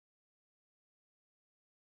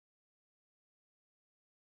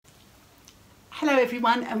Hello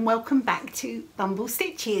everyone and welcome back to Bumble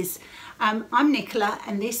Stitches. I'm Nicola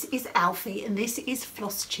and this is Alfie and this is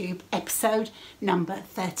Flosstube episode number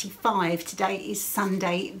 35. Today is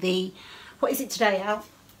Sunday what is it today, Al?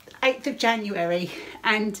 8th of January,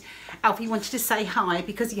 and Alfie wanted to say hi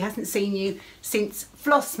because he hasn't seen you since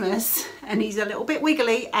Flossmas and he's a little bit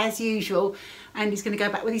wiggly as usual and he's going to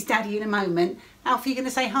go back with his daddy in a moment. Alfie, you're going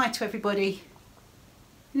to say hi to everybody?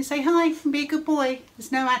 You're going to say hi and be a good boy?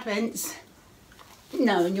 There's no advents.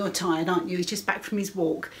 No, and you're tired, aren't you? He's just back from his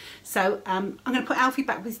walk. So I'm going to put Alfie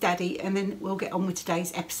back with his daddy and then we'll get on with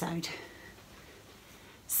today's episode.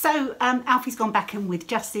 So Alfie's gone back in with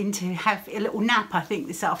Justin to have a little nap, I think,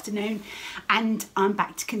 this afternoon. And I'm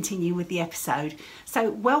back to continue with the episode. So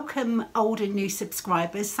welcome old and new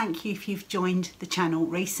subscribers. Thank you if you've joined the channel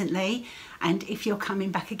recently. And if you're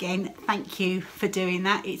coming back again, thank you for doing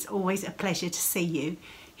that. It's always a pleasure to see you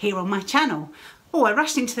here on my channel. Oh, I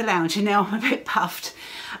rushed into the lounge and now I'm a bit puffed.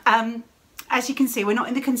 As you can see, we're not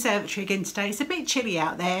in the conservatory again today. It's a bit chilly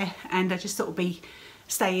out there and I just thought we'd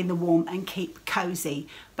stay in the warm and keep cosy.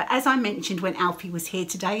 But as I mentioned when Alfie was here,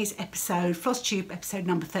 today's episode, Flosstube episode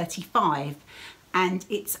number 35, and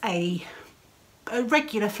it's a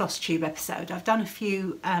regular Flosstube episode. I've done a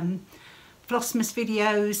few Flossmas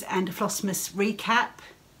videos and a Flossmas recap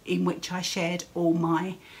in which I shared all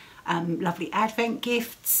my lovely Advent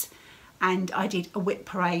gifts. And I did a whip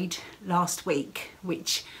parade last week,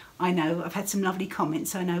 which I know I've had some lovely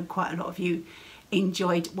comments. I know quite a lot of you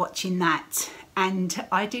enjoyed watching that. And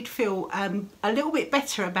I did feel a little bit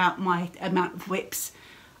better about my amount of whips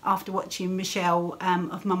after watching Michelle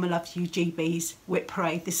of Mama Loves You GB's whip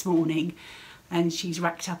parade this morning. And she's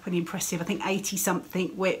racked up an impressive, I think 80 something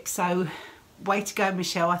whips. So way to go,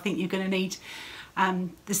 Michelle. I think you're going to need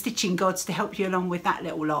the stitching gods to help you along with that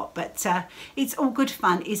little lot, but it's all good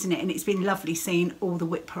fun, isn't it? And it's been lovely seeing all the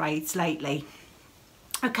whip parades lately.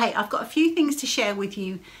 Okay, I've got a few things to share with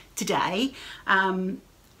you today.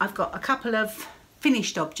 I've got a couple of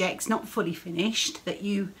finished objects, not fully finished, that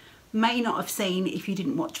you may not have seen if you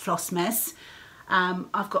didn't watch Flossmas.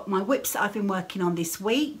 I've got my whips that I've been working on this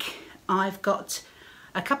week. I've got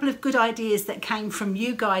a couple of good ideas that came from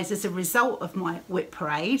you guys as a result of my whip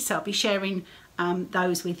parade, so I'll be sharing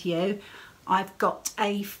those with you. I've got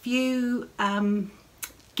a few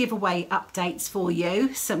giveaway updates for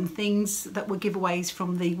you, some things that were giveaways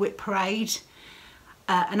from the whip parade,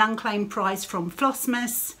 an unclaimed prize from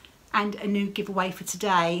Flossmas, and a new giveaway for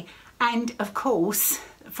today. And of course,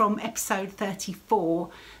 from episode 34,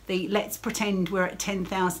 the Let's Pretend We're at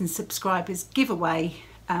 10,000 subscribers giveaway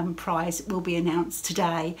prize will be announced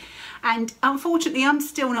today. And unfortunately I'm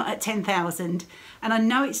still not at 10,000, and I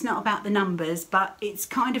know it's not about the numbers, but it's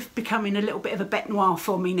kind of becoming a little bit of a bête noire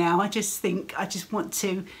for me now. I just think I just want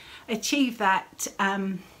to achieve that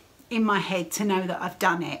in my head, to know that I've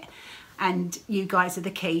done it, and you guys are the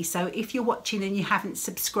key. So if you're watching and you haven't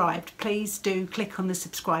subscribed, please do click on the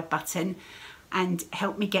subscribe button and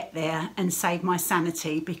help me get there and save my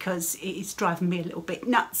sanity, because it is driving me a little bit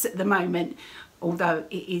nuts at the moment, although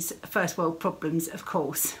it is first world problems, of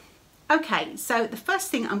course. Okay, so the first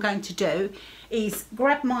thing I'm going to do is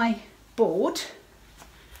grab my board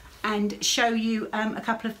and show you a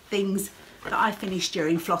couple of things that I finished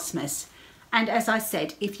during Flossmas. And as I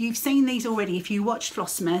said, if you've seen these already, if you watched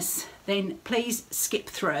Flossmas, then please skip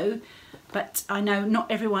through. But I know not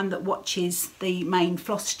everyone that watches the main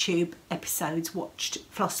Flosstube episodes watched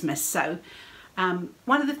Flossmas. So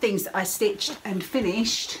one of the things that I stitched and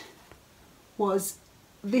finished was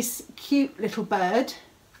this cute little bird,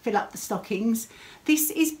 Fill Up the Stockings.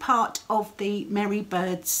 This is part of the Merry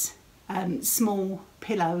Birds small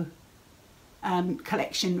pillow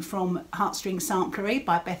collection from Heartstring Samplery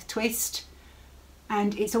by Beth Twist,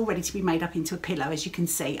 and it's all ready to be made up into a pillow. As you can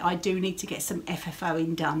see, I do need to get some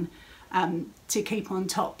FFOing done to keep on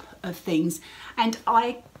top of things, and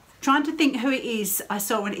I trying to think who it is I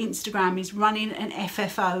saw on Instagram is running an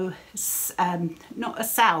FFO, not a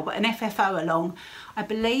sale, but an FFO along. I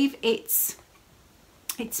believe it's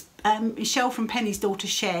Michelle from Penny's Daughter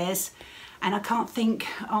Shares, and I can't think,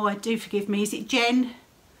 oh, I do, forgive me, is it Jen?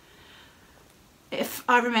 If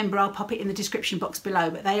I remember, I'll pop it in the description box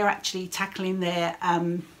below, but they are actually tackling their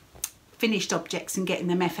finished objects and getting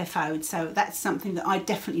them FFO'd, so that's something that I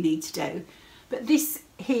definitely need to do. But this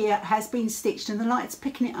here has been stitched and the light's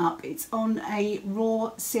picking it up. It's on a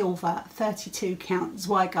raw silver 32 count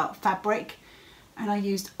Zweigart fabric, and I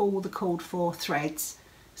used all the called for threads.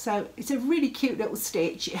 So it's a really cute little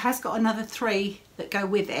stitch. It has got another 3 that go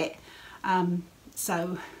with it.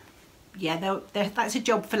 So yeah, that's a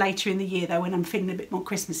job for later in the year though, when I'm feeling a bit more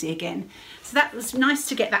Christmassy again. So that was nice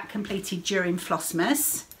to get that completed during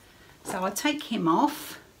Flossmas. So I'll take him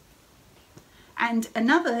off. And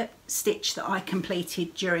another stitch that I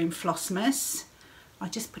completed during Flossmas, I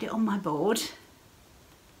just put it on my board.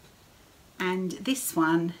 And this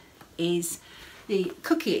one is the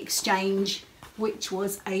cookie exchange, which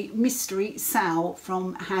was a mystery sale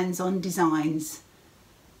from Hands On Designs.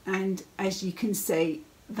 And as you can see,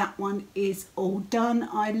 that one is all done.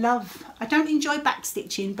 I don't enjoy back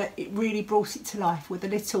stitching, but it really brought it to life with a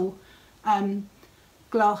little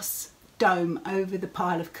glass dome over the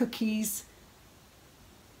pile of cookies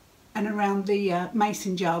and around the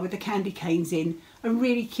mason jar with the candy canes in. A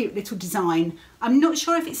really cute little design. I'm not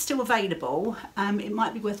sure if it's still available. It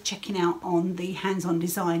might be worth checking out on the Hands On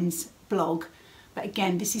Designs blog. But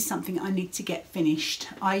again, this is something I need to get finished.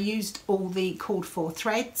 I used all the called for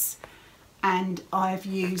threads, and I've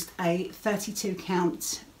used a 32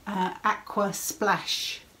 count Aqua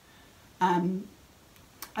Splash.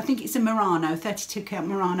 I think it's a Murano, 32 count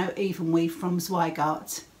Murano even weave from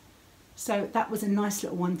Zweigart. So that was a nice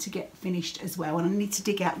little one to get finished as well. And I need to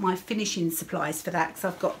dig out my finishing supplies for that, because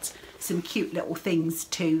I've got some cute little things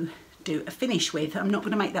to do a finish with. I'm not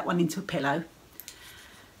going to make that one into a pillow.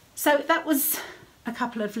 So that was a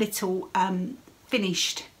couple of little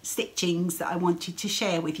finished stitchings that I wanted to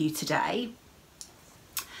share with you today.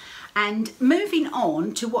 And moving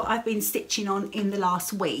on to what I've been stitching on in the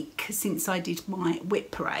last week since I did my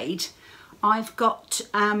whip parade, I've got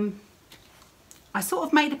I sort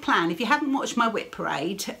of made a plan. If you haven't watched my whip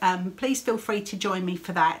parade, please feel free to join me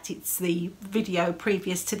for that. It's the video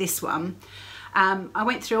previous to this one. I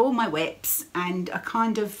went through all my whips and I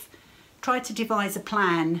kind of tried to devise a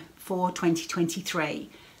plan for 2023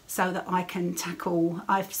 so that I can tackle,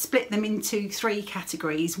 I've split them into 3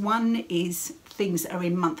 categories. One is things that are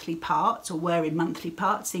in monthly parts or were in monthly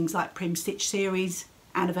parts, things like Prim Stitch Series,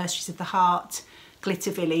 Anniversaries of the Heart,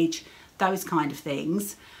 Glitter Village, those kind of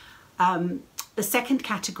things. The second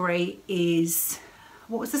category is,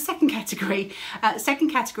 what was the second category? The second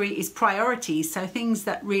category is priorities, so things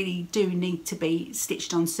that really do need to be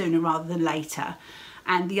stitched on sooner rather than later.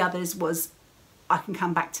 And the others was, I can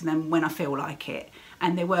come back to them when I feel like it.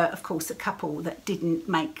 And there were, of course, a couple that didn't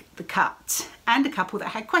make the cut and a couple that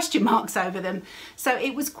had question marks over them. So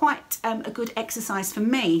it was quite a good exercise for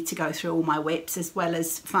me to go through all my whips, as well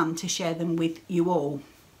as fun to share them with you all.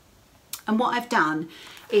 And what I've done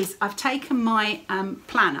is I've taken my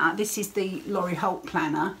planner. This is the Laurie Holt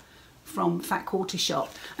planner from Fat Quarter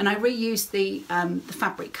Shop, and I reused the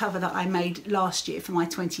fabric cover that I made last year for my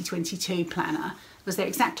 2022 planner, because they're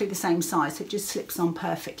exactly the same size, so it just slips on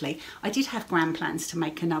perfectly. I did have grand plans to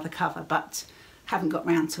make another cover, but haven't got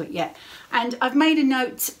round to it yet. And I've made a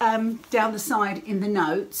note down the side in the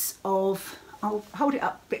notes of, I'll hold it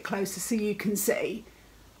up a bit closer so you can see,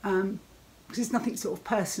 because there's nothing sort of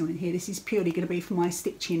personal in here. This is purely going to be for my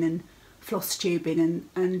stitching and floss tubing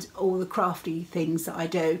and all the crafty things that I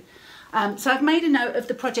do. So I've made a note of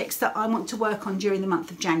the projects that I want to work on during the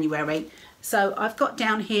month of January. So I've got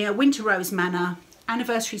down here Winter Rose Manor,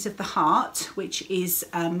 Anniversaries of the Heart, which is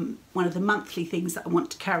one of the monthly things that I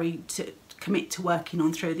want to commit to working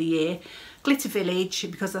on through the year. Glitter Village,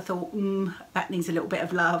 because I thought that needs a little bit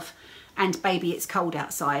of love, and Baby It's Cold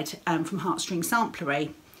Outside from Heartstring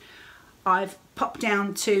Samplery. I've popped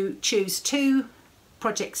down to choose 2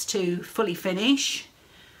 projects to fully finish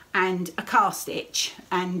and a cast stitch.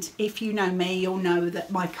 And if you know me, you'll know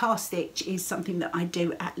that my cast stitch is something that I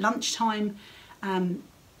do at lunchtime,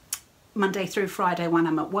 Monday through Friday when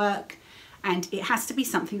I'm at work, and it has to be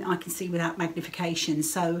something that I can see without magnification.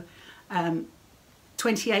 So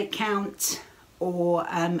 28 count or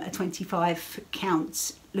a 25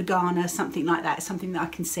 count Lugana, something like that, something that I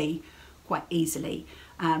can see quite easily.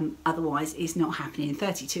 Otherwise it's not happening.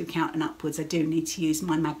 32 count and upwards, I do need to use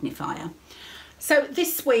my magnifier. So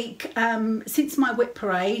this week, since my whip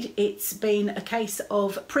parade, it's been a case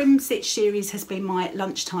of Prim Stitch Series has been my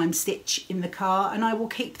lunchtime stitch in the car, and I will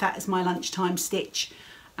keep that as my lunchtime stitch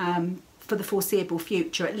for the foreseeable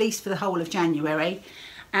future, at least for the whole of January.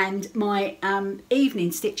 And my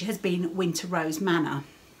evening stitch has been Winter Rose Manor.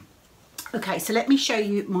 Okay, so let me show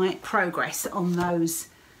you my progress on those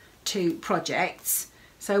 2 projects.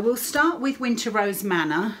 So we'll start with Winter Rose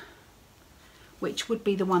Manor, which would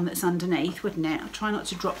be the one that's underneath, wouldn't it? I'll try not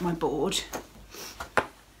to drop my board.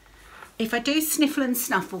 If I do sniffle and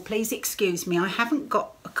snuffle, please excuse me. I haven't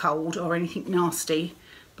got a cold or anything nasty,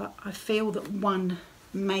 but I feel that one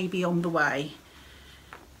may be on the way.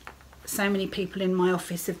 So many people in my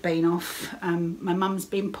office have been off. My mum's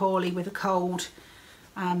been poorly with a cold.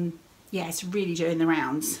 Yeah, it's really doing the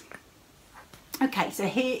rounds. Okay, so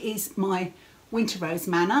here is my Winter Rose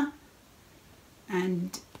Manor,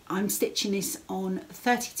 and I'm stitching this on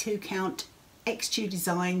 32 count X2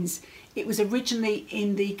 designs. It was originally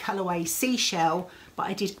in the colourway Seashell, but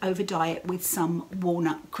I did over dye it with some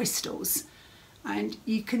walnut crystals. And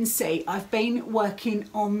you can see I've been working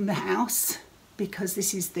on the house because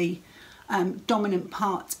this is the dominant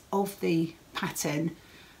part of the pattern,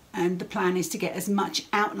 and the plan is to get as much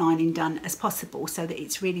outlining done as possible so that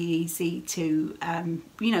it's really easy to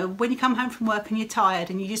you know, when you come home from work and you're tired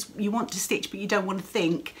and you want to stitch but you don't want to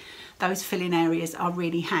think, those filling areas are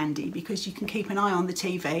really handy because you can keep an eye on the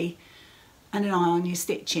TV and an eye on your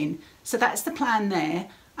stitching. So that's the plan there.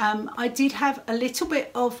 I did have a little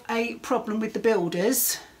bit of a problem with the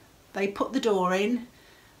builders. They put the door in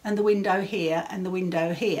and the window here and the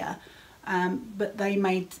window here, but they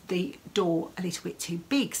made the door a little bit too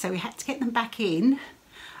big, so we had to get them back in.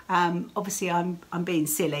 Obviously I'm being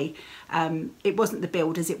silly. It wasn't the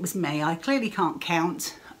builders, it was me. I clearly can't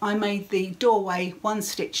count. I made the doorway one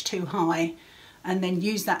stitch too high and then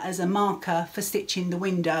used that as a marker for stitching the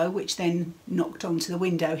window, which then knocked onto the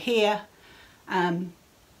window here.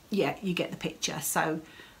 Yeah, you get the picture. So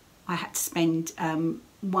I had to spend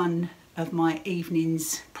one of my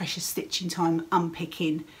evenings precious stitching time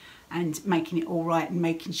unpicking and making it all right and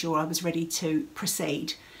making sure I was ready to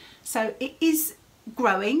proceed. So it is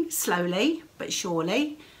growing slowly but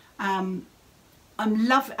surely. I'm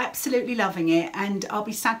absolutely loving it, and I'll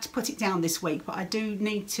be sad to put it down this week, but I do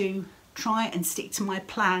need to try and stick to my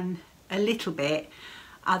plan a little bit,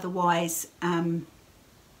 otherwise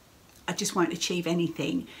I just won't achieve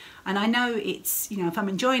anything. And I know it's, you know, if I'm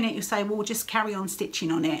enjoying it, you'll say, well, just carry on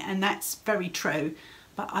stitching on it, and that's very true.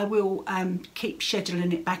 But I will keep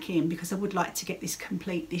scheduling it back in because I would like to get this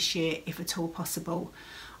complete this year if at all possible.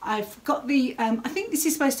 I've got the, I think this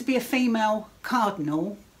is supposed to be a female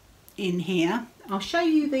cardinal in here. I'll show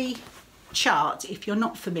you the chart if you're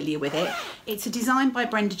not familiar with it. It's a design by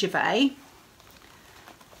Brenda Gervais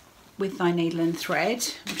with Thy Needle and Thread.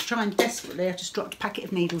 I'm trying desperately, I've just dropped a packet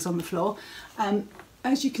of needles on the floor.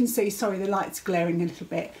 As you can see, sorry, the light's glaring a little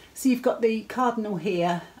bit. So you've got the cardinal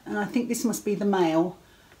here, and I think this must be the male,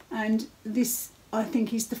 and this I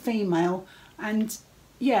think is the female. And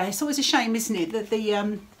yeah, it's always a shame, isn't it, that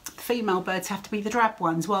the female birds have to be the drab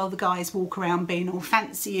ones while the guys walk around being all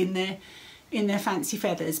fancy in their fancy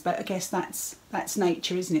feathers. But I guess that's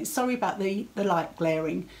nature, isn't it? Sorry about the light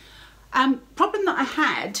glaring. Problem that I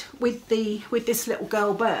had with this little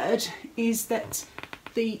girl bird is that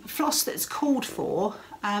the floss that's called for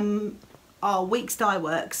are Weeks Dye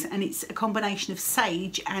Works, and it's a combination of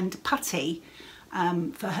sage and putty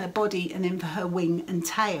for her body and then for her wing and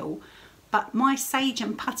tail. But my sage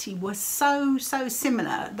and putty were so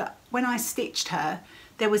similar that when I stitched her,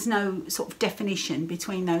 there was no sort of definition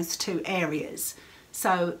between those two areas.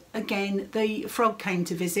 So again, the frog came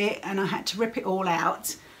to visit and I had to rip it all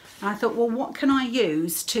out. And I thought, well, what can I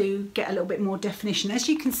use to get a little bit more definition? As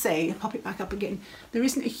you can see, I'll pop it back up again, there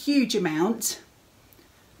isn't a huge amount,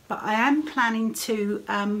 but I am planning to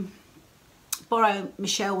borrow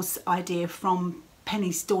Michelle's idea from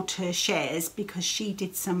Penny's Daughter Shares, because she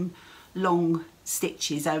did some long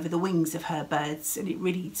stitches over the wings of her birds and it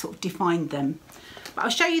really sort of defined them. But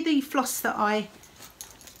I'll show you the floss that I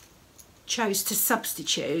chose to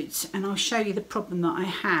substitute, and I'll show you the problem that I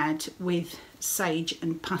had with sage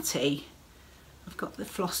and putty. I've got the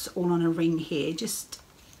floss all on a ring here. Just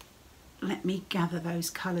let me gather those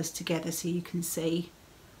colours together so you can see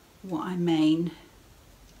what I mean.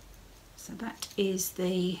 So that is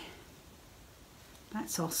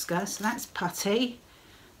that's Oscar, so that's putty.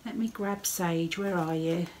 Let me grab sage, where are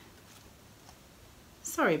you?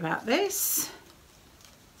 Sorry about this.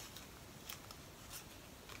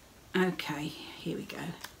 Okay, here we go.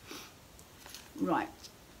 Right,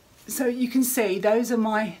 so you can see those are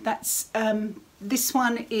my, this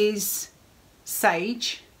one is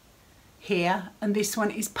sage here and this one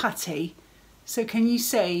is putty. So can you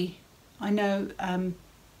see, I know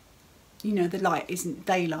you know the light isn't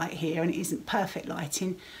daylight here and it isn't perfect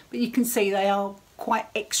lighting, but you can see they are quite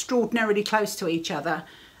extraordinarily close to each other,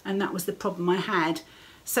 and that was the problem I had.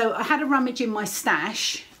 So I had a rummage in my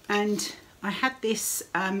stash and I had this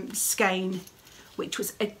skein, which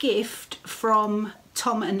was a gift from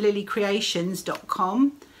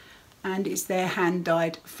tomandlilycreations.com, and it's their hand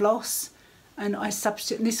dyed floss, and I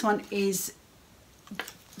substitute, this one is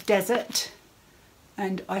Desert,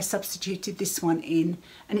 and I substituted this one in,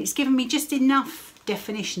 and it's given me just enough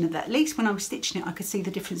definition of that. At least when I was stitching it I could see the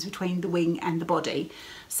difference between the wing and the body,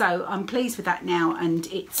 so I'm pleased with that now. And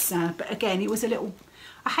it's but again, it was a little,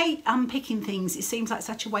 I hate unpicking things, it seems like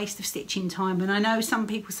such a waste of stitching time, and I know some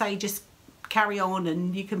people say just carry on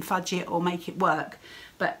and you can fudge it or make it work,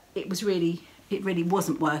 but it was really it really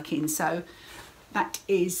wasn't working. So that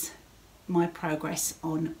is my progress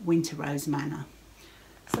on Winter Rose Manor.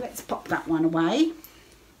 So let's pop that one away.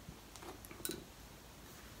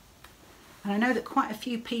 And I know that quite a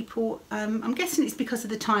few people, I'm guessing it's because of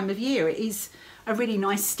the time of year, it is a really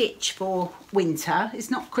nice stitch for winter. It's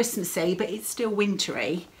not Christmassy, but it's still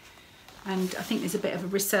wintry. And I think there's a bit of a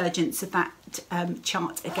resurgence of that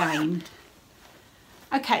chart again.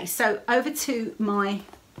 Okay, so over to my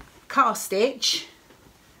cast stitch,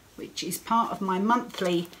 which is part of my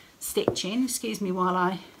monthly stitching. Excuse me while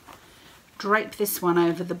I drape this one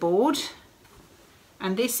over the board.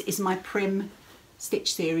 And this is my Prim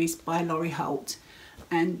Stitch series by Laurie Holt,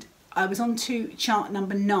 and I was on to chart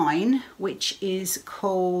number 9, which is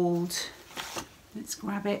called, let's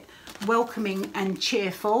grab it, Welcoming and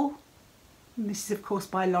Cheerful. And this is of course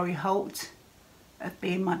by Laurie Holt, of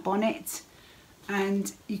Being My Bonnet,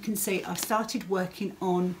 and you can see I've started working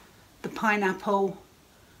on the pineapple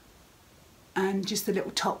and just the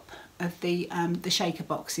little top of the shaker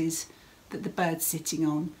boxes that the bird's sitting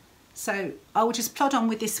on. So I will just plod on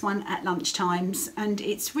with this one at lunchtimes, and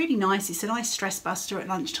it's really nice. It's a nice stress buster at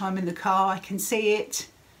lunchtime in the car. I can see it,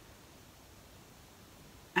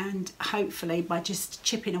 and hopefully by just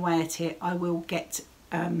chipping away at it I will get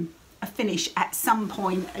a finish at some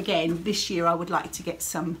point. Again, this year I would like to get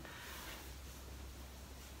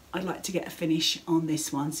I'd like to get a finish on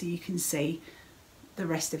this one, so you can see the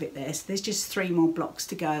rest of it there. So there's just 3 more blocks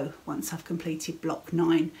to go once I've completed block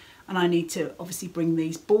 9. And I need to obviously bring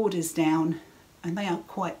these borders down, and they are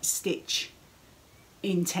quite stitch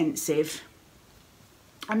intensive.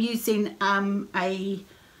 I'm using I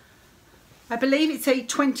believe it's a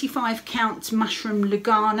 25 count mushroom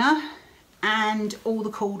Lugana, and all the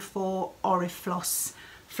called for Orifloss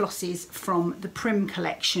flosses from the Prim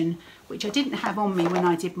collection, which I didn't have on me when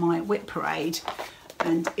I did my whip parade,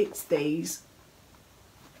 and it's these.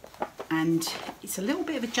 And it's a little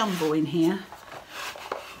bit of a jumble in here.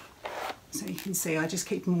 So you can see I just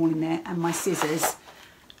keep them all in there, and my scissors,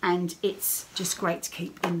 and it's just great to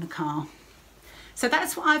keep in the car. So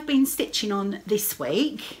that's what I've been stitching on this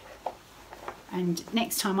week, and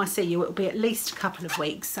next time I see you it'll be at least a couple of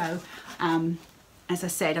weeks. So as I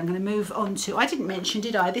said, I'm going to move on to, I didn't mention,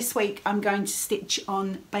 did I, this week I'm going to stitch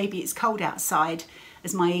on Baby It's Cold Outside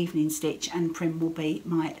as my evening stitch, and Prim will be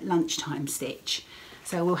my lunchtime stitch.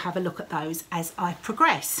 So we'll have a look at those as I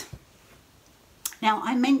progress. Now,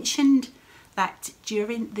 I mentioned that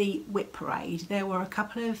during the whip parade there were a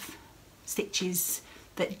couple of stitches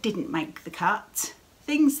that didn't make the cut.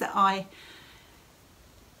 Things that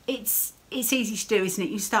it's easy to do, isn't it?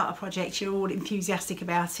 You start a project, you're all enthusiastic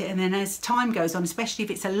about it, and then as time goes on, especially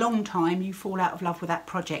if it's a long time, you fall out of love with that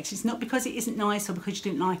project. It's not because it isn't nice or because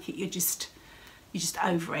you didn't like it, you're just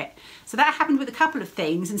over it. So that happened with a couple of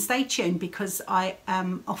things, and stay tuned because I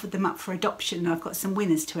offered them up for adoption, and I've got some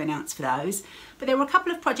winners to announce for those. But there were a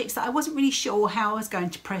couple of projects that I wasn't really sure how I was going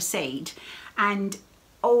to proceed, and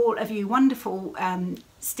all of you wonderful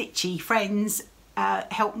stitchy friends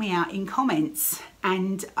helped me out in comments,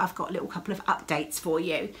 and I've got a little couple of updates for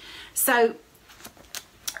you. So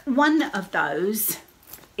one of those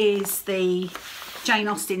is the Jane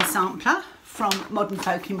Austen sampler from Modern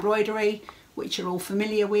Folk Embroidery, which you're all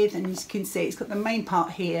familiar with, and as you can see it's got the main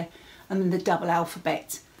part here and then the double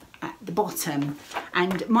alphabet at the bottom.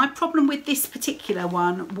 And my problem with this particular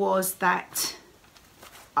one was that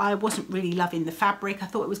I wasn't really loving the fabric. I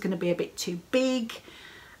thought it was going to be a bit too big,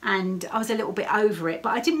 and I was a little bit over it, but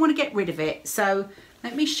I didn't want to get rid of it. So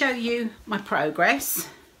let me show you my progress.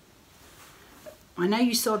 I know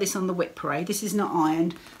you saw this on the whip parade. This is not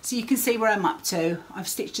ironed, so you can see where I'm up to. I've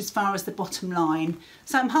stitched as far as the bottom line,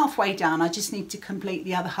 so I'm halfway done. I just need to complete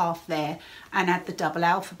the other half there and add the double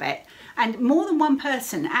alphabet. And more than one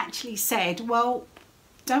person actually said, well,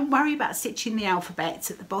 don't worry about stitching the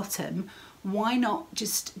alphabets at the bottom. Why not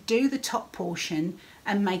just do the top portion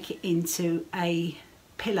and make it into a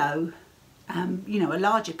pillow, you know, a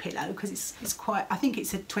larger pillow, because it's quite, I think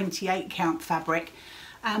it's a 28 count fabric,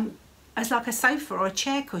 as like a sofa or a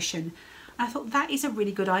chair cushion. I thought that is a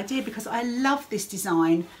really good idea because I love this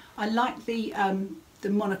design. I like the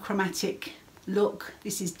monochromatic look.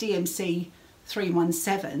 This is DMC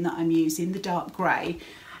 317 that I'm using, the dark grey.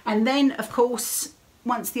 And then of course,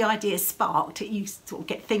 once the idea sparked, you sort of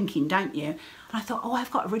get thinking, don't you? And I thought, oh,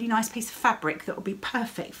 I've got a really nice piece of fabric that will be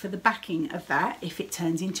perfect for the backing of that if it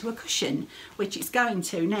turns into a cushion, which it's going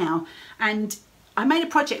to now. And I made a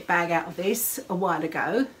project bag out of this a while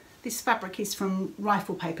ago. This fabric is from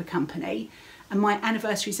Rifle Paper Company, and my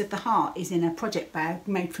Anniversaries of the Heart is in a project bag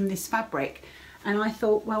made from this fabric. And I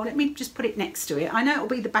thought, well, let me just put it next to it. I know it'll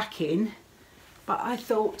be the backing, but I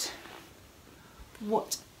thought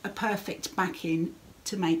what a perfect backing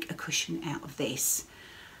to make a cushion out of this.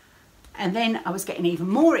 And then I was getting even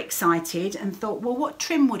more excited and thought, well, what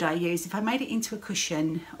trim would I use if I made it into a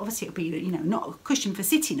cushion? Obviously it'll be, you know, not a cushion for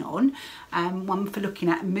sitting on, one for looking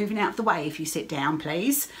at and moving out of the way if you sit down,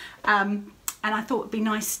 please. And I thought it'd be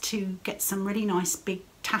nice to get some really nice big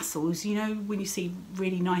tassels. You know, when you see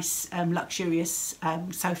really nice luxurious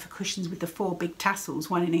sofa cushions with the 4 big tassels,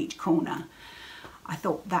 one in each corner, I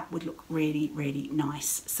thought that would look really, really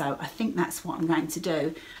nice. So I think that's what I'm going to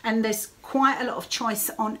do. And there's quite a lot of choice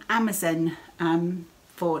on Amazon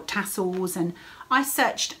for tassels, and I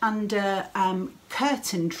searched under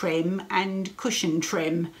curtain trim and cushion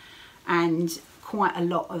trim, and quite a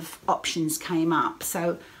lot of options came up.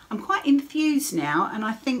 So I'm quite enthused now, and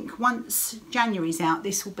I think once January's out,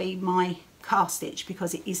 this will be my cast stitch,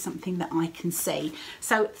 because it is something that I can see.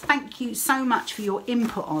 So thank you so much for your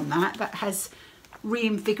input on that. That has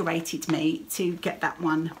reinvigorated me to get that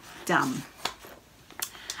one done.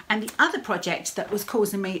 And the other project that was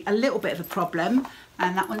causing me a little bit of a problem,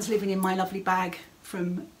 and that one's living in my lovely bag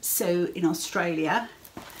from Sue in Australia.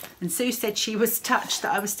 And Sue said she was touched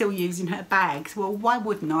that I was still using her bags. Well, why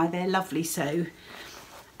wouldn't I? They're lovely, Sue.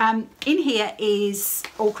 In here is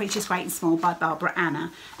All Creatures Great and Small by Barbara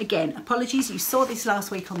Anna. Again, apologies, you saw this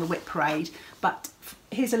last week on the Whip Parade, but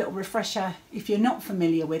here's a little refresher if you're not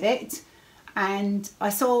familiar with it. And I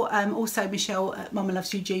saw also Michelle at Mama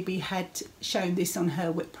Loves You GB had shown this on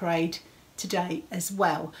her Whip Parade today as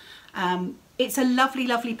well. It's a lovely,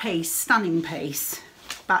 lovely piece, stunning piece,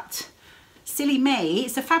 but silly me,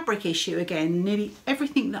 it's a fabric issue again. Nearly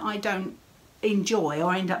everything that I don't enjoy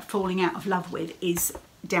or end up falling out of love with is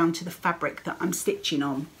down to the fabric that I'm stitching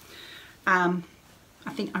on.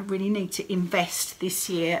 I think I really need to invest this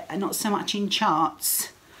year, and not so much in charts,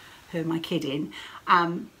 who am I kidding,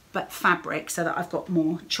 but fabric, so that I've got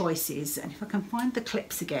more choices. And if I can find the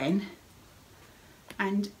clips again.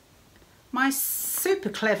 And my super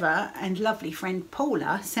clever and lovely friend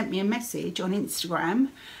Paula sent me a message on Instagram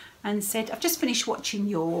and said, I've just finished watching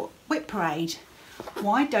your Whip Parade.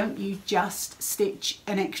 Why don't you just stitch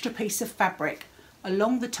an extra piece of fabric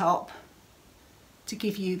along the top to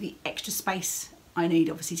give you the extra space I need,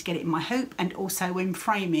 obviously, to get it in my hoop, and also when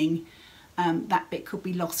framing, that bit could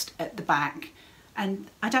be lost at the back. And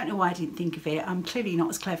I don't know why I didn't think of it. I'm clearly not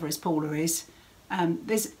as clever as Paula is.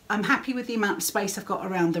 I'm happy with the amount of space I've got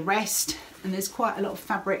around the rest, and there's quite a lot of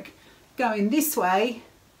fabric going this way,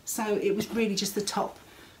 so it was really just the top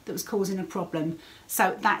that was causing a problem.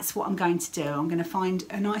 So that's what I'm going to do. I'm going to find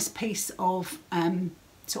a nice piece of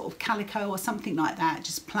sort of calico or something like that,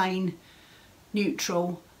 just plain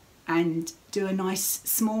neutral, and do a nice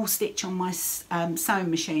small stitch on my sewing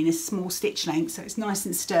machine, a small stitch length, so it's nice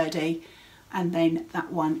and sturdy. And then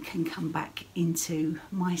that one can come back into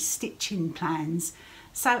my stitching plans.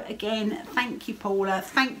 So again, thank you, Paula.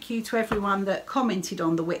 Thank you to everyone that commented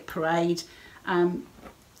on the Whip Parade.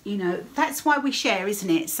 You know, that's why we share, isn't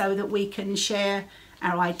it? So that we can share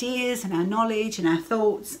our ideas and our knowledge and our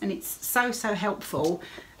thoughts. And it's so, so helpful.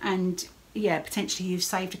 And yeah, potentially you've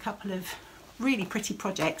saved a couple of really pretty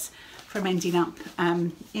projects from ending up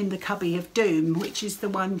in the cubby of doom, which is the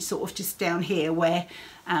one sort of just down here where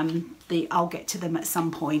the I'll get to them at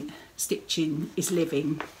some point stitching is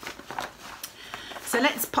living. So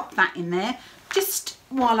let's pop that in there. Just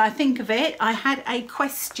while I think of it, I had a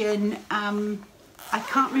question, I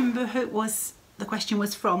can't remember who it was the question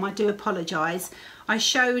was from, I do apologise. I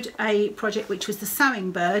showed a project which was The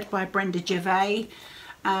Sewing Bird by Brenda Gervais,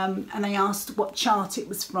 and they asked what chart it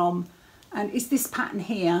was from. And it's this pattern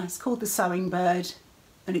here. It's called The Sewing Bird,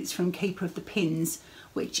 and it's from Keeper of the Pins,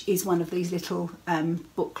 which is one of these little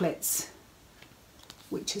booklets,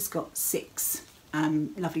 which has got 6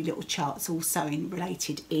 lovely little charts all sewing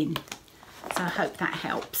related in. So I hope that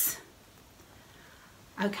helps.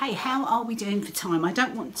 Okay, how are we doing for time? I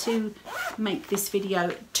don't want to make this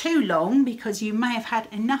video too long because you may have had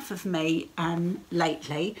enough of me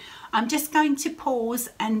lately. I'm just going to pause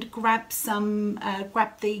and grab some,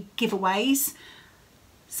 grab the giveaways,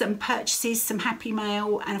 some purchases, some happy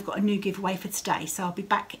mail, and I've got a new giveaway for today. So I'll be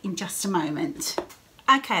back in just a moment.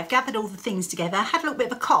 Okay, I've gathered all the things together. I had a little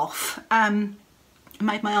bit of a cough.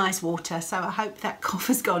 Made my eyes water, so I hope that cough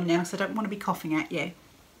has gone now, so I don't want to be coughing at you.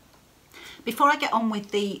 Before I get on with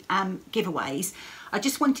the giveaways, I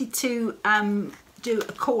just wanted to do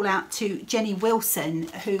a call out to Jenny Wilson,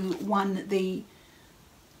 who won the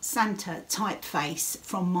Santa typeface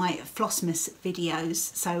from my Flossmas videos.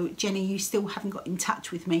 So Jenny, you still haven't got in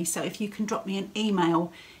touch with me, so if you can drop me an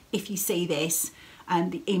email if you see this,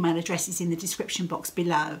 the email address is in the description box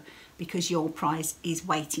below, because your prize is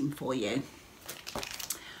waiting for you.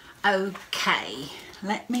 Okay,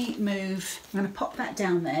 let me move. I'm going to pop that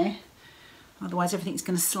down there, otherwise everything's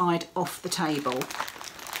going to slide off the table.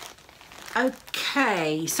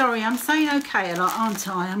 Okay, sorry, I'm saying okay a lot, aren't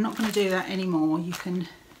I? I'm not going to do that anymore. You can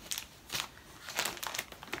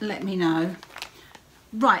let me know.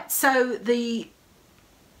 Right, so the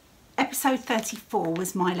episode 34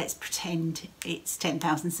 was my Let's Pretend It's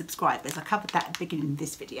 10,000 subscribers. I covered that at the beginning of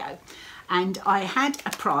this video. And I had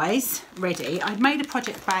a prize ready. I'd made a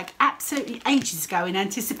project bag absolutely ages ago in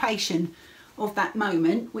anticipation of that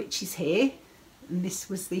moment, which is here. And this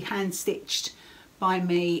was the hand stitched by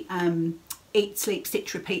me Eat, Sleep,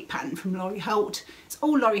 Stitch, Repeat pattern from Laurie Holt. It's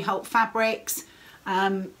all Laurie Holt fabrics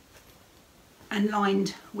and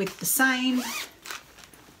lined with the same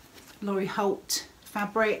Laurie Holt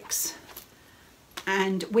fabrics.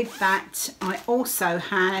 And with that I also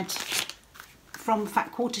had from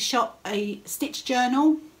Fat Quarter Shop a stitch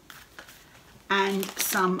journal and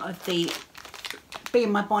some of the Be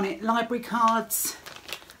In My Bonnet library cards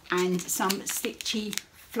and some stitchy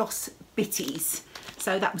floss bitties.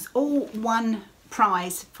 So that was all one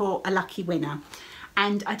prize for a lucky winner.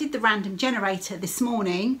 And I did the random generator this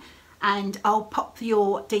morning, and I'll pop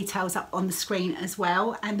your details up on the screen as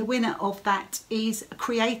well. And the winner of that is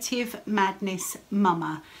Creative Madness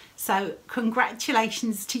Mama. So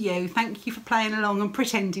congratulations to you. Thank you for playing along and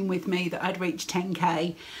pretending with me that I'd reached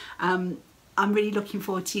 10k. I'm really looking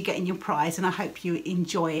forward to you getting your prize, and I hope you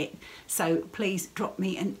enjoy it. So please drop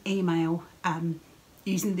me an email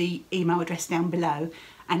using the email address down below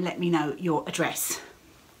and let me know your address.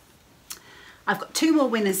 I've got 2 more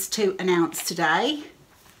winners to announce today.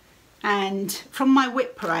 And from my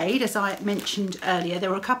whip parade, as I mentioned earlier, there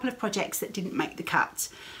were a couple of projects that didn't make the cut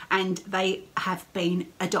and they have been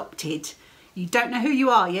adopted. You don't know who you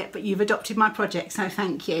are yet, but you've adopted my project, so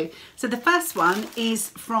thank you. So the first one is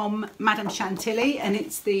from Madame Chantilly, and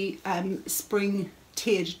it's the spring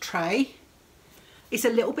tiered tray. It's a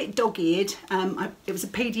little bit dog-eared. It was a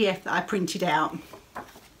PDF that I printed out.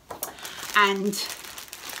 And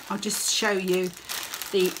I'll just show you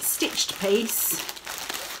the stitched piece.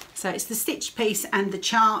 So it's the stitched piece and the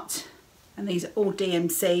chart, and these are all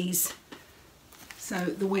DMCs. So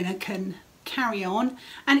the winner can carry on.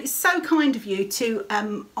 And it's so kind of you to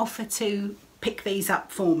offer to pick these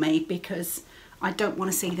up for me, because I don't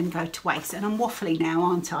want to see them go to waste. And I'm waffly now,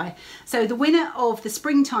 aren't I? So the winner of the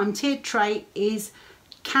springtime tiered tray is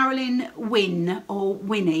Carolyn Wynne, or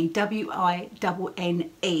Winnie, W-I-N-N-E.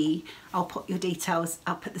 I'll put your details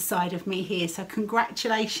up at the side of me here. So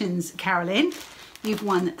congratulations, Carolyn. You've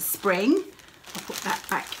won spring. I'll put that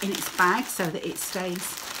back in its bag so that it stays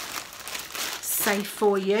safe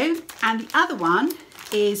for you. And the other one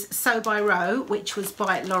is Sew by Row, which was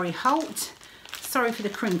by Laurie Holt. Sorry for the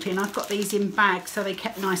crimping. I've got these in bags so they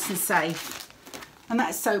kept nice and safe. And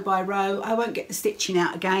that's Sew by Row. I won't get the stitching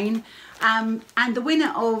out again. And the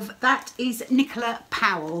winner of that is Nicola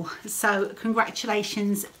Powell. So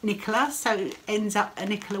congratulations, Nicola. So it ends up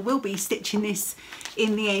Nicola will be stitching this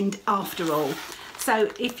in the end after all.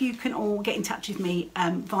 So if you can all get in touch with me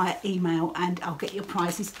via email, and I'll get your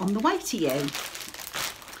prizes on the way to you.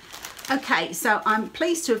 Okay, so I'm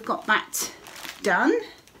pleased to have got that done.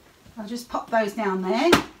 I'll just pop those down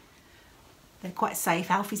there. They're quite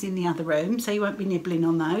safe. Alfie's in the other room, so you won't be nibbling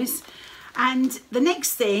on those. And the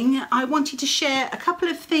next thing, I wanted to share a couple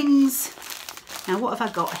of things. Now, what have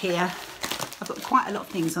I got here? I've got quite a lot of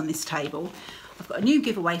things on this table. I've got a new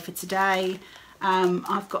giveaway for today.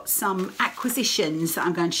 I've got some acquisitions that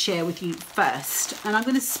I'm going to share with you first. And I'm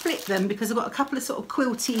going to split them because I've got a couple of sort of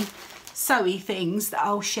quilty, sewy things that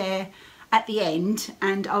I'll share at the end,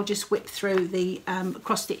 and I'll just whip through the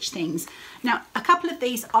cross-stitch things. Now, a couple of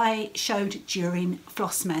these I showed during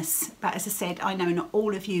Flossmas, but as I said, I know not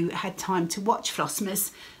all of you had time to watch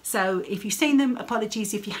Flossmas, so if you've seen them,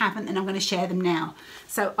 apologies if you haven't, and I'm going to share them now.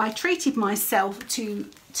 So I treated myself to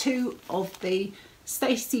 2 of the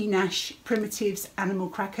Stacey Nash Primitives Animal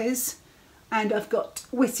Crackers, and I've got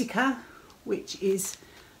Whittaker, which is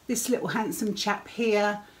this little handsome chap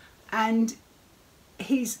here, and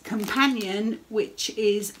his companion, which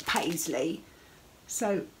is Paisley.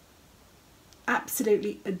 So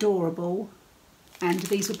absolutely adorable, and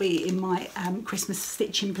these will be in my Christmas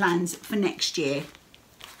stitching plans for next year.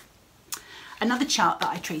 Another chart that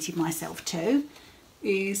I treated myself to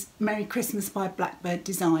is Merry Christmas by Blackbird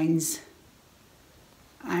Designs,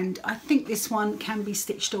 and I think this one can be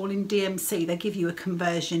stitched all in DMC. They give you a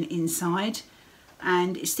conversion inside,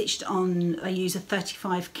 and it's stitched on, I use a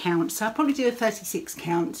 35 count, so I'll probably do a 36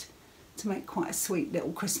 count to make quite a sweet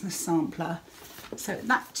little Christmas sampler. So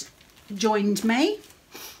that joined me.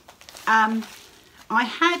 I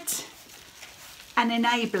had an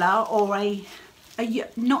enabler or a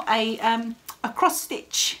cross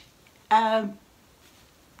stitch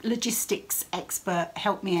logistics expert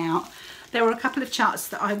help me out. There were a couple of charts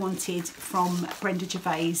that I wanted from Brenda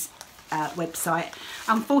Gervais' website.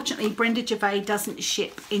 Unfortunately, Brenda Gervais doesn't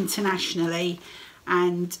ship internationally,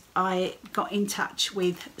 and I got in touch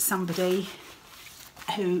with somebody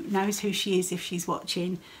who knows who she is if she's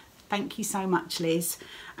watching. Thank you so much, Liz.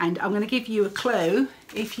 And I'm going to give you a clue.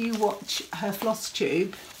 If you watch her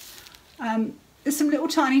Flosstube, there's some little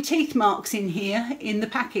tiny teeth marks in here in the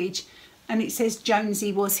package, and it says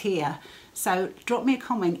Jonesy was here. So drop me a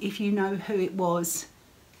comment if you know who it was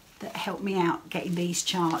that helped me out getting these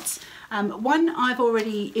charts. One I've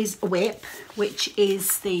already is a whip, which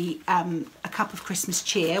is the A Cup of Christmas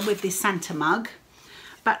Cheer with this Santa mug.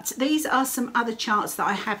 But these are some other charts that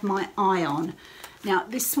I had my eye on. Now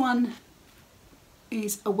this one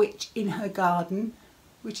is a witch in her garden,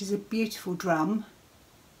 which is a beautiful drum.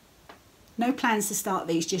 No plans to start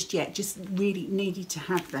these just yet, just really needed to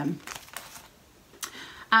have them.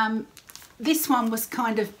 This one was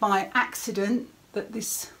kind of by accident that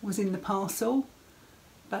this was in the parcel,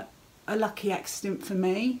 but a lucky accident for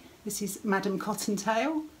me. This is Madame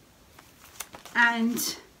Cottontail,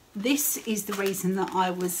 and this is the reason that I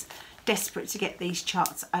was desperate to get these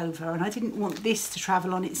charts over, and I didn't want this to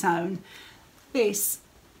travel on its own. This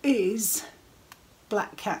is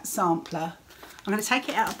Black Cat Sampler. I'm going to take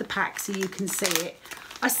it out of the pack so you can see it.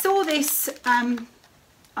 I saw this,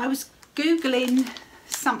 I was Googling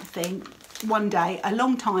something one day a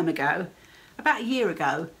long time ago, about a year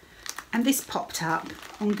ago, and this popped up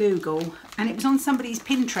on Google, and it was on somebody's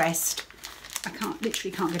Pinterest. I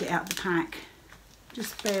literally can't get it out of the pack.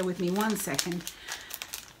 Just bear with me 1 second.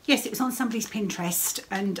 Yes, it was on somebody's Pinterest,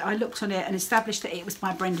 and I looked on it and established that it was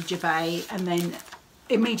by Brenda Gervais, and then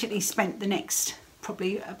immediately spent the next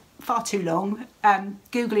probably far too long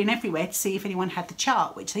Googling everywhere to see if anyone had the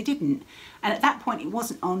chart, which they didn't. And at that point it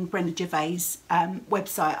wasn't on Brenda Gervais'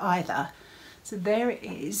 website either. So there it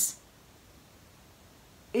is.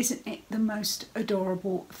 Isn't it the most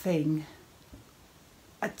adorable thing?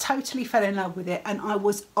 I totally fell in love with it, and I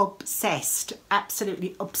was obsessed,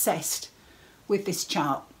 absolutely obsessed with this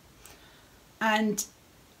chart. And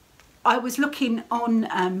I was looking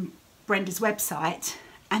on Brenda's website,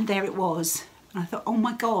 and there it was. And I thought, oh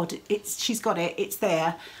my God, she's got it, it's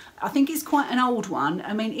there. I think it's quite an old one.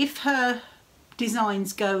 I mean, if her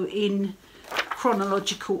designs go in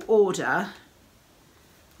chronological order,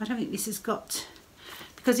 I don't think this has got,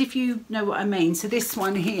 because if you know what I mean, so this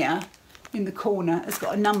one here in the corner has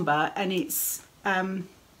got a number, and it's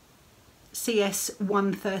CS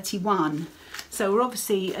 131. So we're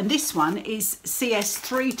obviously, and this one is CS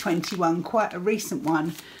 321, quite a recent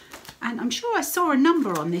one. And I'm sure I saw a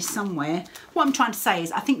number on this somewhere. What I'm trying to say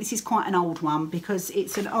is I think this is quite an old one, because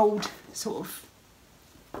it's an old sort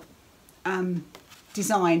of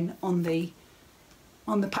design on the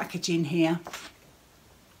packaging here.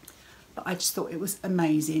 But I just thought it was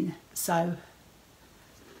amazing. So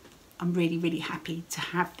I'm really, really happy to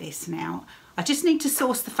have this now. I just need to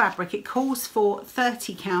source the fabric. It calls for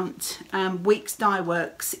 30 count Weeks Dye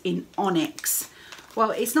Works in Onyx.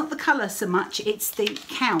 Well, it's not the colour so much, it's the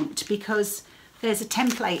count, because there's a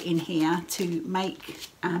template in here to make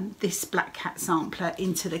this Black Cat Sampler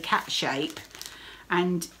into the cat shape.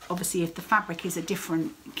 And obviously if the fabric is a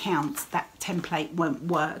different count, that template won't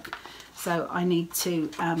work. So I need to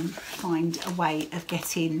find a way of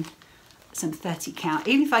getting some 30 count.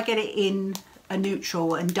 Even if I get it in a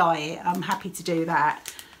neutral and dye it, I'm happy to do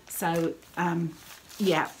that. So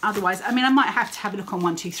yeah, otherwise, I mean, I might have to have a look on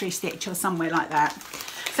 123 Stitch or somewhere like that.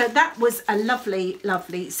 So that was a lovely,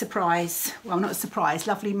 lovely surprise. Well, not a surprise,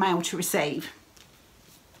 lovely mail to receive.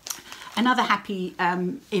 Another happy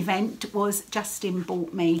event was Justin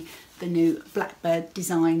bought me the new Blackbird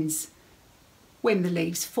Designs When the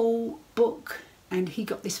Leaves Fall book, and he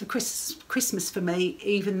got this for Christmas for me,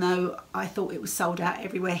 even though I thought it was sold out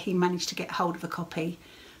everywhere. He managed to get hold of a copy.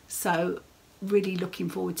 So really looking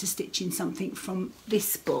forward to stitching something from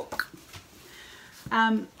this book.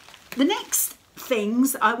 The next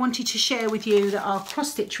things I wanted to share with you that are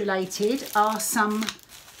cross stitch related are some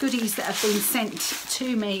goodies that have been sent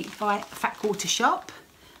to me by Fat Quarter Shop.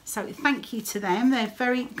 So thank you to them. They're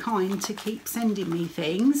very kind to keep sending me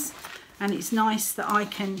things, and it's nice that I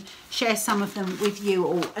can share some of them with you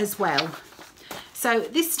all as well. So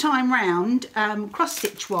this time round, cross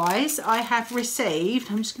stitch wise, I have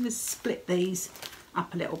received, I'm just going to split these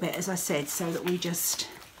up a little bit, as I said, so that we just,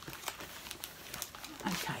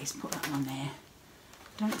 okay, let's put that one there,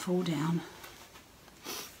 don't fall down.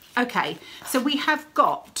 Okay, so we have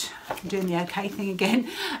got, I'm doing the okay thing again,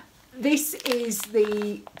 This is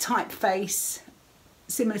the typeface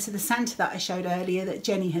similar to the Santa that I showed earlier that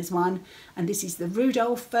Jenny has won, and this is the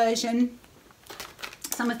Rudolph version.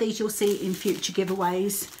 Some of these you'll see in future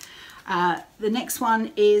giveaways. The next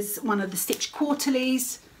one is one of the Stitch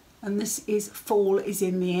Quarterlies, and this is Fall is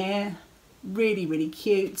in the Air. Really, really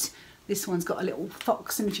cute. This one's got a little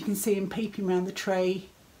fox, and as you can see him peeping around the tree.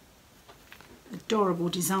 Adorable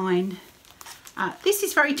design. This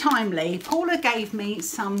is very timely. Paula gave me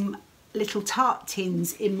some little tart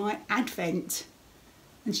tins in my advent,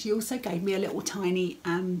 and she also gave me a little tiny,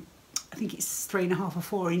 I think it's 3.5 or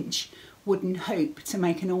 4 inch wooden hoop to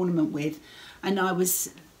make an ornament with, and I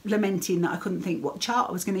was lamenting that I couldn't think what chart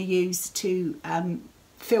I was going to use to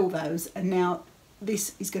fill those, and now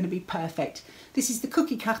this is going to be perfect. This is the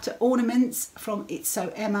cookie cutter ornaments from It's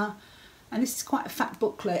So Emma, and this is quite a fat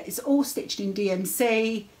booklet. It's all stitched in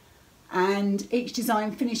DMC, and each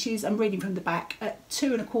design finishes, I'm reading from the back, at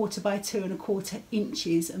 2¼ by 2¼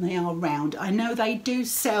 inches, and they are round. I know they do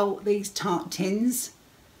sell these tart tins,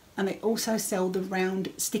 and they also sell the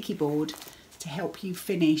round sticky board to help you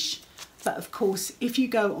finish. But of course, if you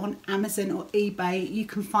go on Amazon or eBay, you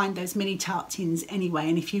can find those mini tart tins anyway,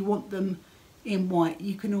 and if you want them in white,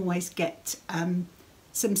 you can always get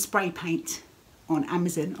some spray paint on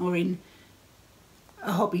Amazon or in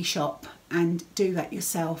a hobby shop and do that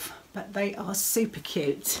yourself. But they are super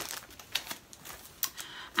cute,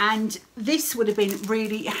 and this would have been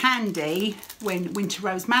really handy when Winter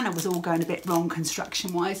Rose Manor was all going a bit wrong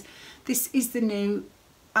construction wise. This is the new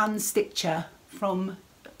unstitcher from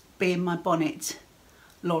Be In My Bonnet,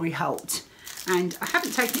 Laurie Holt, and I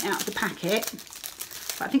haven't taken it out of the packet,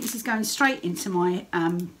 but I think this is going straight into my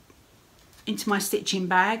stitching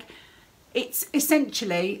bag. It's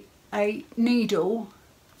essentially a needle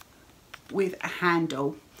with a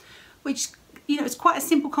handle, which, you know, it's quite a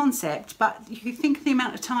simple concept, but you think of the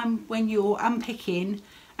amount of time when you're unpicking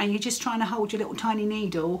and you're just trying to hold your little tiny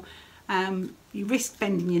needle, you risk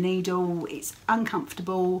bending your needle, it's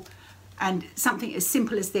uncomfortable, and something as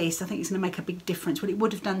simple as this, I think it's going to make a big difference. Well, it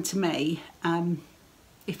would have done to me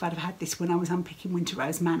if I'd have had this when I was unpicking Winter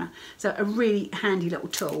Rose Manor. So a really handy little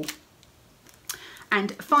tool.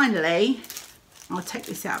 And finally, I'll take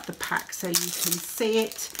this out of the pack so you can see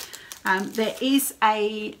it. There is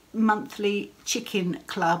a monthly chicken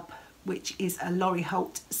club, which is a Laurie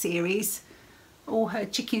Holt series. All her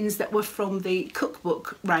chickens that were from the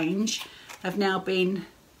cookbook range have now been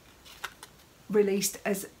released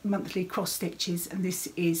as monthly cross stitches, and this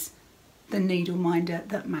is the needle minder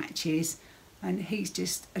that matches, and he's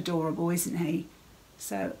just adorable, isn't he?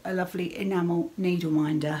 So a lovely enamel needle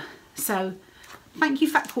minder. So thank you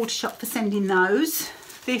Fat Quarter Shop for sending those.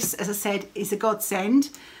 This, as I said, is a godsend,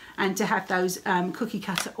 and to have those cookie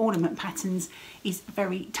cutter ornament patterns is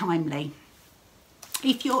very timely.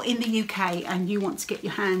 If you're in the UK and you want to get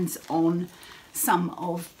your hands on some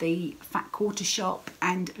of the Fat Quarter Shop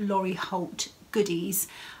and Laurie Holt goodies,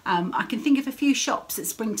 I can think of a few shops that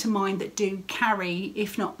spring to mind that do carry,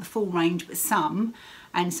 if not the full range, but some,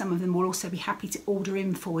 and some of them will also be happy to order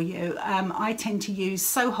in for you. I tend to use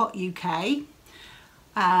So Hot UK,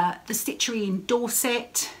 the Stitchery in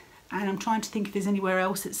Dorset, and I'm trying to think if there's anywhere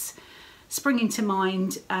else that's springing to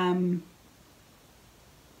mind. And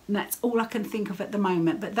that's all I can think of at the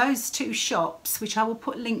moment, but those two shops, which I will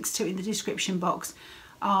put links to in the description box,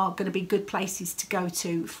 are going to be good places to go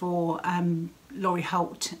to for Laurie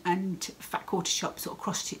Holt and Fat Quarter Shop sort of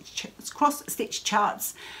cross stitch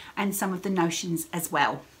charts and some of the notions as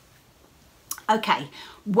well. Okay,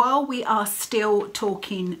 while we are still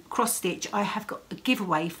talking cross stitch, I have got a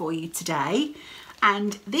giveaway for you today,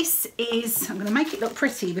 and this is, I'm going to make it look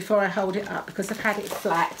pretty before I hold it up because I've had it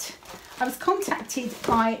flat. I was contacted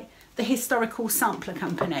by the Historical Sampler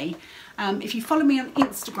Company. If you follow me on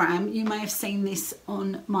Instagram, you may have seen this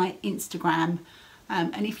on my Instagram,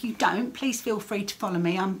 and if you don't, please feel free to follow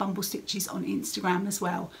me. I'm Bumble Stitches on Instagram as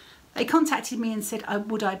well. They contacted me and said,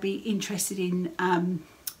 would I be interested in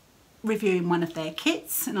reviewing one of their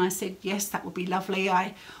kits, and I said yes, that would be lovely.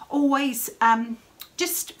 I always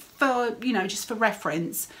just for, you know, just for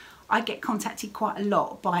reference, I get contacted quite a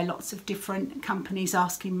lot by lots of different companies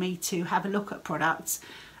asking me to have a look at products,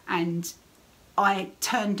 and I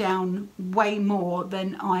turn down way more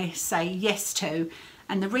than I say yes to,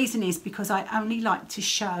 and the reason is because I only like to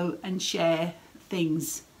show and share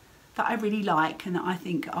things that I really like and that I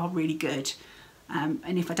think are really good.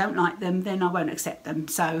 And if I don't like them, then I won't accept them.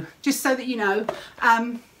 So just so that you know,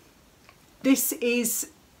 this is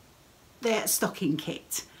their stocking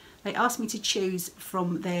kit. They asked me to choose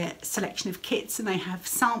from their selection of kits, and they have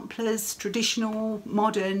samplers, traditional,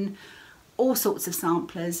 modern, all sorts of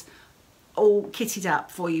samplers, all kitted up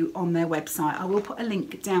for you on their website. I will put a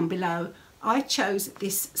link down below. I chose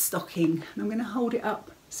this stocking, and I'm going to hold it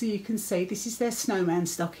up so you can see. This is their snowman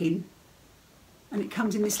stocking, and it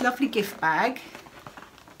comes in this lovely gift bag.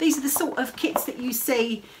 These are the sort of kits that you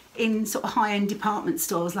see in sort of high-end department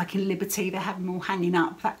stores, like in Liberty. They have them all hanging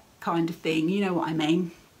up, that kind of thing, you know what I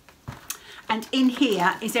mean. And in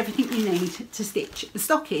here is everything you need to stitch the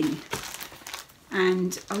stocking.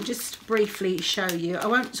 And I'll just briefly show you. I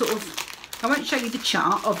won't show you the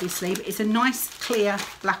chart, obviously, but it's a nice clear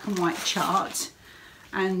black and white chart,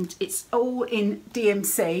 and it's all in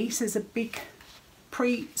DMC. So there's a big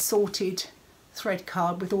pre-sorted thread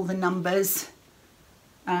card with all the numbers.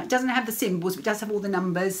 It doesn't have the symbols, but it does have all the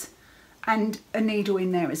numbers, and a needle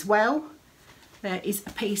in there as well. There is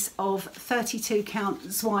a piece of 32 count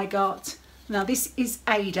Zweigart. Now this is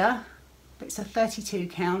Ada, but it's a 32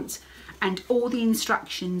 count, and all the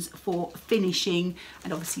instructions for finishing,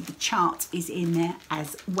 and obviously the chart is in there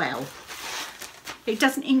as well. It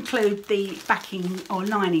doesn't include the backing or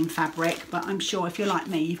lining fabric, but I'm sure if you're like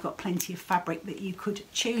me, you've got plenty of fabric that you could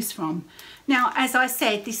choose from. Now, as I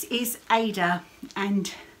said, this is Ada,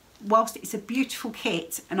 and whilst it's a beautiful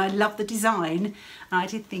kit and I love the design, I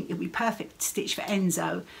did think it would be perfect to stitch for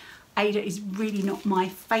Enzo, Ada is really not my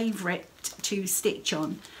favourite to stitch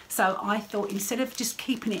on. So I thought instead of just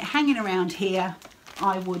keeping it hanging around here,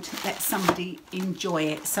 I would let somebody enjoy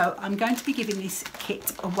it. So I'm going to be giving this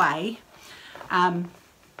kit away.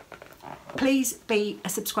 Please be a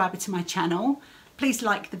subscriber to my channel. Please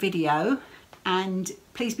like the video, and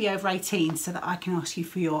please be over 18 so that I can ask you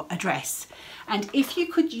for your address. And if you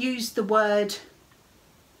could use the word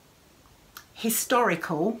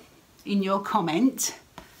historical in your comment,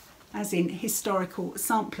 as in historical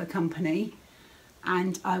sampler company,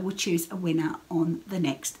 and I will choose a winner on the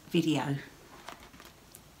next video.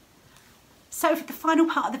 So for the final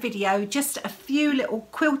part of the video, just a few little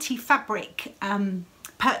quilty fabric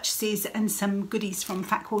purchases and some goodies from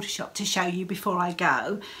Fat Quarter Shop to show you before I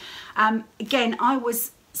go. Again, I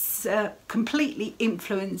was completely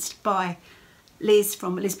influenced by Liz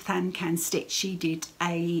from Elizabeth Ann Can Stitch. She did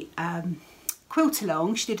a quilt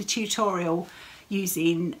along, she did a tutorial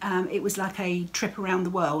using, it was like a trip around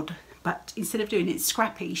the world, but instead of doing it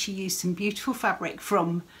scrappy, she used some beautiful fabric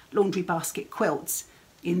from Laundry Basket Quilts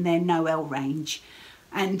in their Noel range.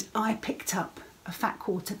 And I picked up a Fat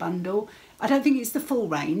Quarter bundle. I don't think it's the full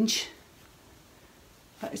range,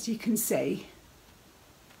 but as you can see,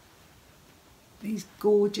 these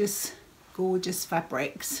gorgeous, gorgeous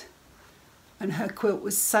fabrics. And her quilt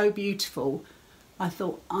was so beautiful, I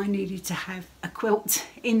thought I needed to have a quilt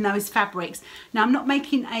in those fabrics. Now I'm not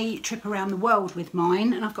making a trip around the world with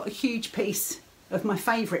mine, and I've got a huge piece of my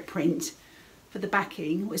favourite print for the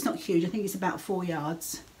backing. Well, it's not huge, I think it's about 4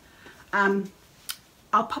 yards.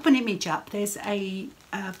 I'll pop an image up. There's a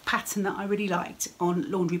pattern that I really liked on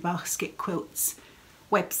Laundry Basket Quilts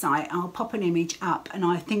website. I'll pop an image up, and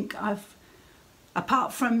I think I've,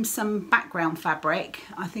 apart from some background fabric,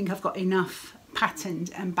 I think I've got enough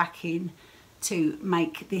patterned and backing to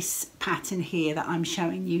make this pattern here that I'm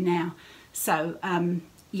showing you now. So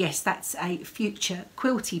yes, that's a future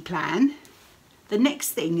quilty plan. The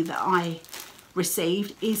next thing that I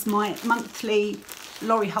received is my monthly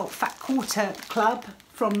Laurie Holt Fat Quarter Club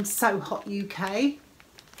from So Hot UK,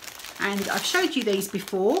 and I've showed you these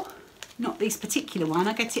before, not this particular one,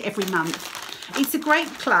 I get it every month. It's a great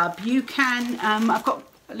club. You can, I've got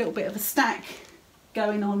a little bit of a stack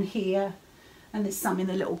going on here, and there's some in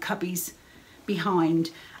the little cubbies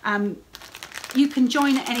behind. You can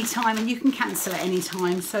join at any time and you can cancel at any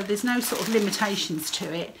time, so there's no sort of limitations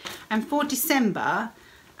to it. And for December,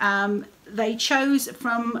 they chose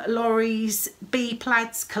from Laurie's Bee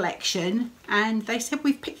Plaids collection, and they said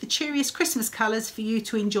we've picked the cheeriest Christmas colours for you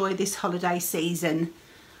to enjoy this holiday season.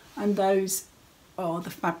 And those are the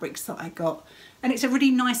fabrics that I got. And it's a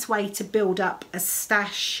really nice way to build up a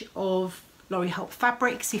stash of Laurie Holt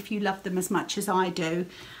fabrics if you love them as much as I do,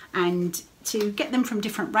 and to get them from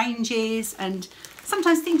different ranges, and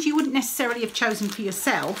sometimes things you wouldn't necessarily have chosen for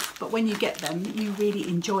yourself, but when you get them you really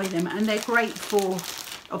enjoy them. And they're great for,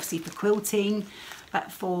 obviously for quilting,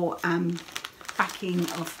 but for backing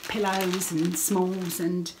of pillows and smalls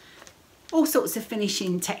and all sorts of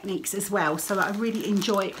finishing techniques as well. So I really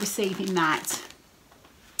enjoy receiving that.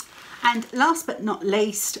 And last but not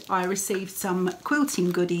least, I received some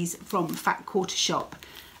quilting goodies from Fat Quarter Shop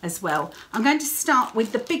as well. I'm going to start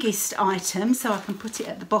with the biggest item so I can put it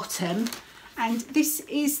at the bottom, and this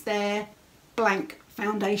is their blank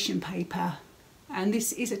foundation paper, and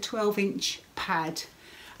this is a 12-inch pad.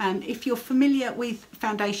 If you're familiar with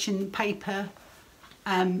foundation paper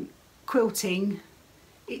quilting,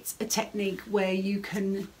 it's a technique where you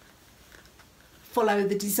can follow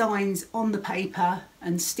the designs on the paper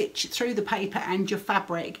and stitch through the paper and your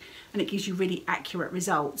fabric, and it gives you really accurate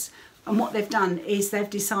results. And what they've done is they've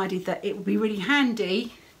decided that it would be really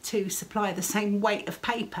handy to supply the same weight of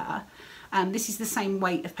paper. This is the same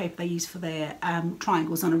weight of paper they use for their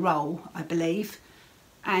triangles on a roll, I believe,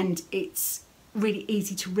 and it's really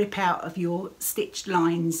easy to rip out of your stitched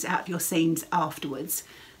lines, out of your seams afterwards.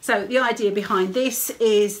 So the idea behind this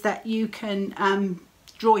is that you can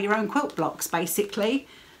draw your own quilt blocks basically,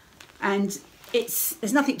 and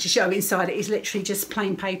there's nothing to show inside. It is literally just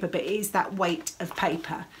plain paper, but it is that weight of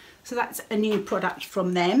paper. So that's a new product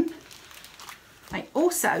from them. They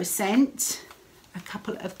also sent a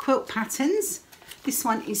couple of quilt patterns. This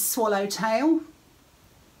one is Swallowtail,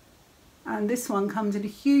 and this one comes in a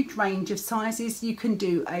huge range of sizes. You can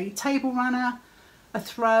do a table runner, a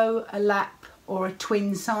throw, a lap, or a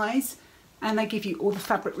twin size, and they give you all the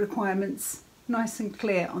fabric requirements nice and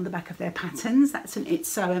clear on the back of their patterns. That's an It's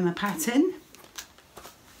So Emma pattern.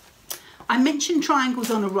 I mentioned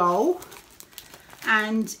triangles on a roll,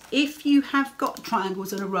 and if you have got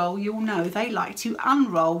triangles on a roll, you'll know they like to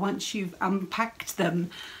unroll once you've unpacked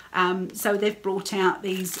them. So they've brought out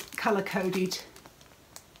these colour-coded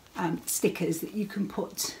stickers that you can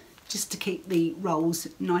put just to keep the rolls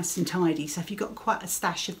nice and tidy. So if you've got quite a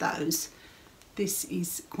stash of those, this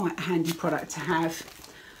is quite a handy product to have.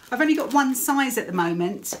 I've only got one size at the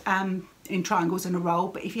moment in triangles on a roll,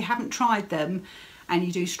 but if you haven't tried them and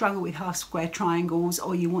you do struggle with half square triangles,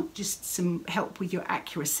 or you want just some help with your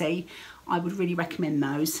accuracy, I would really recommend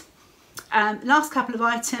those. Last couple of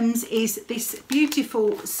items is this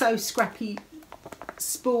beautiful So Scrappy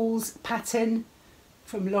Spools pattern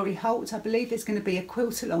from Laurie Holt. I believe there's going to be a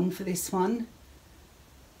quilt along for this one.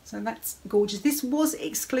 So that's gorgeous. This was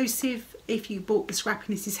exclusive if you bought the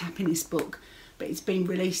Scrappiness is Happiness book, but it's been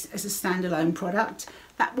released as a standalone product.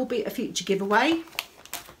 That will be a future giveaway.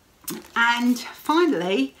 And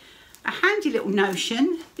finally, a handy little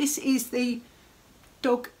notion. This is the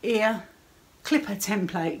dog ear clipper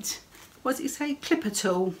template. What does it say? Clipper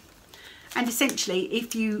tool. And essentially,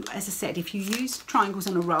 if you, as I said, if you use triangles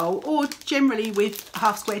on a roll, or generally with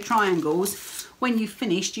half square triangles, when you've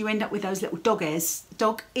finished, you end up with those little dog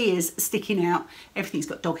ears sticking out. Everything's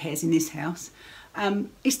got dog hairs in this house.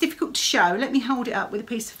 It's difficult to show. Let me hold it up with a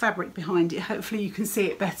piece of fabric behind it. Hopefully you can see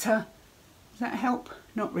it better. Does that help?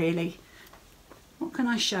 Not really. What can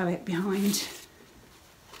I show it behind?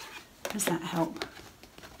 Does that help?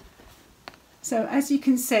 So as you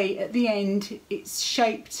can see at the end, it's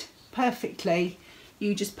shaped perfectly.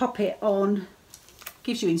 You just pop it on,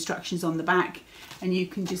 gives you instructions on the back, and you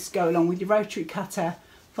can just go along with your rotary cutter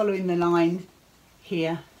following the line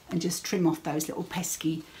here and just trim off those little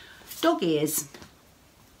pesky dog ears.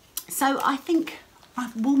 So I think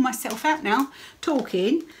I've worn myself out now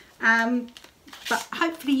talking, but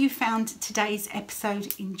hopefully you found today's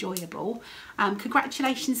episode enjoyable.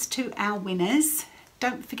 Congratulations to our winners.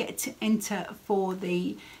 Don't forget to enter for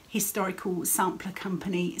the Historical Sampler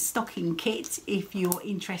Company stocking kit if you're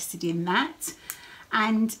interested in that.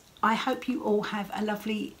 And I hope you all have a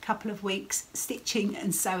lovely couple of weeks stitching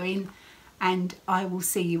and sewing, and I will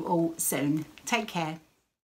see you all soon. Take care.